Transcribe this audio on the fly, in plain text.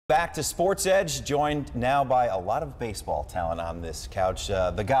Back to Sports Edge, joined now by a lot of baseball talent on this couch.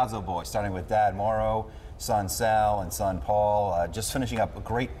 The Gozzo boys, starting with Dad Morrow, son Sal, and son Paul. Just finishing up a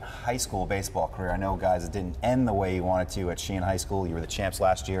great high school baseball career. I know, guys, it didn't end the way you wanted to at Sheehan High School. You were the champs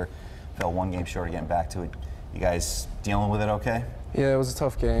last year. Fell one game short of getting back to it. You guys dealing with it okay? Yeah, it was a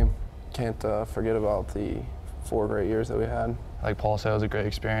tough game. Can't forget about the 4 great years that we had. Like Paul said, it was a great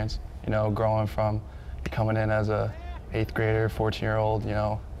experience. You know, growing from coming in as a 8th grader, 14-year-old, you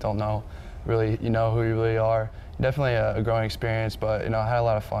know, don't know really, who you really are. Definitely a growing experience, but, I had a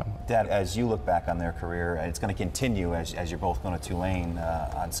lot of fun. Dad, as you look back on their career, and it's going to continue as you're both going to Tulane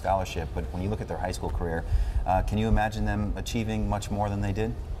on scholarship, but when you look at their high school career, can you imagine them achieving much more than they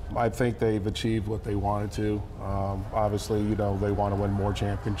did? I think they've achieved what they wanted to. Obviously, they want to win more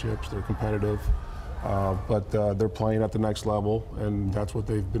championships. They're competitive. But they're playing at the next level, and that's what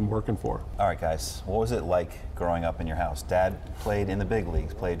they've been working for. All right, guys, what was it like growing up in your house? Dad played in the big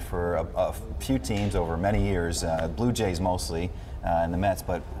leagues, played for a few teams over many years, Blue Jays mostly, and the Mets,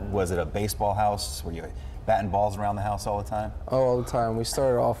 but was it a baseball house? Were you batting balls around the house all the time? Oh, all the time. We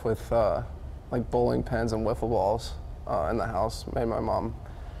started off with like bowling pins and wiffle balls in the house. Made my mom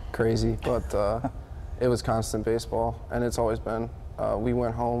crazy, but it was constant baseball, and it's always been.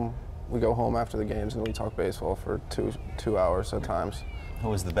 We go home after the games and we talk baseball for two hours at times. Who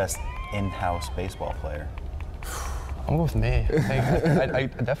was the best in-house baseball player? I'm with me. I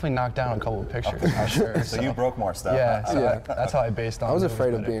definitely knocked down a couple of pictures, for sure. So you broke more stuff. Yeah, so yeah. That's how I based on it. I was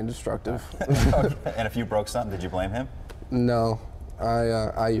afraid of being destructive. And if you broke something, did you blame him? No,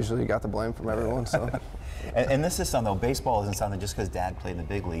 I usually got the blame from everyone. So. And this is something, though, baseball isn't something just because Dad played in the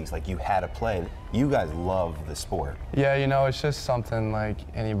big leagues, like you had to play. You guys love the sport. Yeah, it's just something like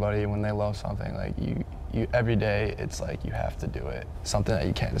anybody, when they love something, like you every day, it's like you have to do it. Something that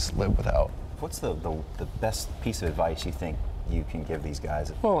you can't just live without. What's the best piece of advice you think you can give these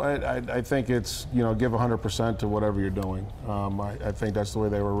guys? Well, I think it's, give 100% to whatever you're doing. I think that's the way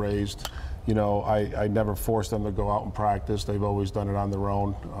they were raised. I never forced them to go out and practice. They've always done it on their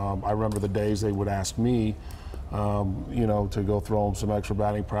own. I remember the days they would ask me, to go throw them some extra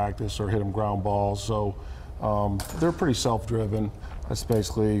batting practice or hit them ground balls. So they're pretty self-driven. That's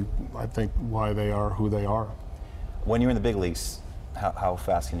basically, I think, why they are who they are. When you're in the big leagues, how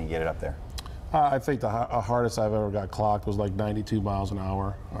fast can you get it up there? I think the hardest I've ever got clocked was like 92 miles an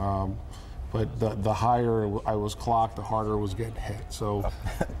hour. But the higher I was clocked, the harder it was getting hit. So,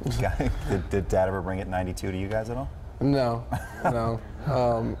 did Dad ever bring it 92 to you guys at all? No, no.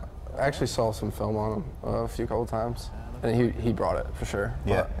 I actually saw some film on him a couple times, and he brought it for sure.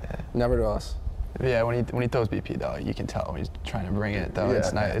 Yeah. But never to us. Yeah, when he throws BP though, you can tell he's trying to bring it though.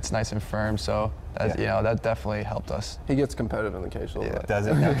 Yeah. It's nice and firm. So that definitely helped us. He gets competitive in the cage a little bit. Does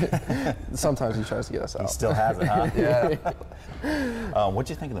it? Sometimes he tries to get us out. He still has it, huh? Yeah. What'd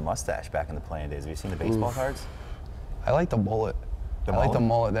you think of the mustache back in the playing days? Have you seen the baseball cards? I like the mullet. I like the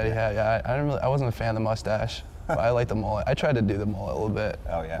mullet that he had. Yeah, I wasn't a fan of the mustache. But I like the mullet. I tried to do the mullet a little bit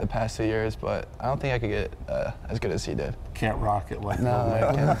the past 2 years, but I don't think I could get as good as he did. Can't rock it like no,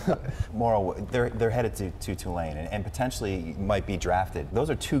 I can't. Morrow, they're headed to Tulane and potentially might be drafted. Those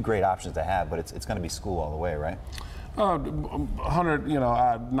are 2 great options to have, but it's going to be school all the way, right?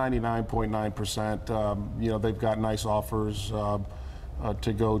 99.9%. They've got nice offers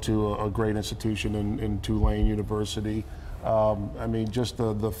to go to a great institution in Tulane University. Just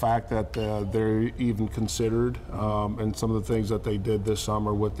the fact that they're even considered, and some of the things that they did this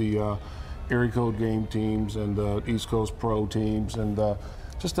summer with the area code game teams and the East Coast Pro teams, and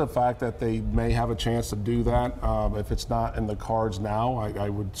just the fact that they may have a chance to do that. If it's not in the cards now, I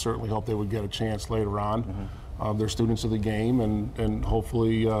would certainly hope they would get a chance later on. Mm-hmm. They're students of the game, and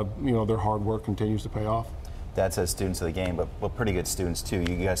hopefully, their hard work continues to pay off. Dad says students of the game, but pretty good students too.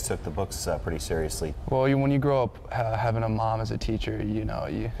 You guys took the books pretty seriously. Well, when you grow up having a mom as a teacher, you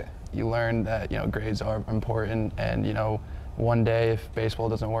learn that grades are important, and one day if baseball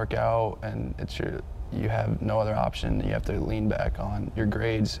doesn't work out and you have no other option, you have to lean back on your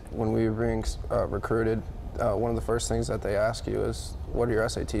grades. When we were being recruited, one of the first things that they ask you is, what are your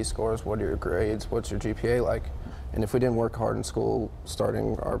SAT scores? What are your grades? What's your GPA like? And if we didn't work hard in school,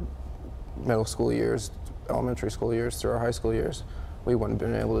 starting our middle school years, elementary school years, through our high school years, we wouldn't have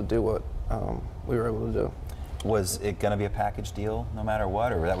been able to do what we were able to do. Was it going to be a package deal no matter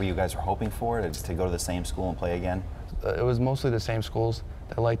what, or was that what you guys were hoping for, to go to the same school and play again? It was mostly the same schools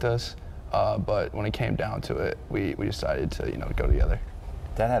that liked us, but when it came down to it, we decided to go together.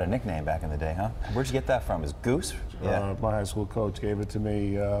 Dad had a nickname back in the day, huh? Where'd you get that from? Is Goose? Yeah. My high school coach gave it to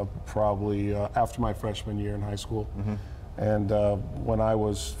me probably after my freshman year in high school. Mm-hmm. And when I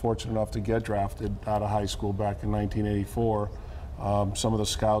was fortunate enough to get drafted out of high school back in 1984, Some of the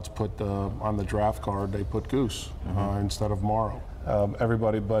scouts put on the draft card, they put Goose instead of Morrow.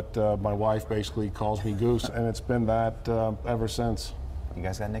 Everybody but my wife basically calls me Goose, and it's been that ever since. You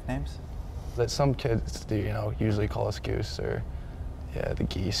guys got nicknames? That some kids do, usually call us Goose or, yeah, the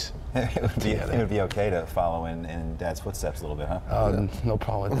Geese. It would be okay to follow in Dad's footsteps a little bit, huh? No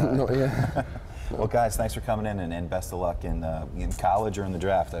problem with that. No, yeah. Well, guys, thanks for coming in, and best of luck in college or in the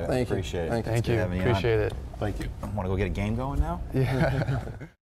draft. I appreciate it. Thank you. Having you on. Appreciate it. Thank you. Want to go get a game going now? Yeah.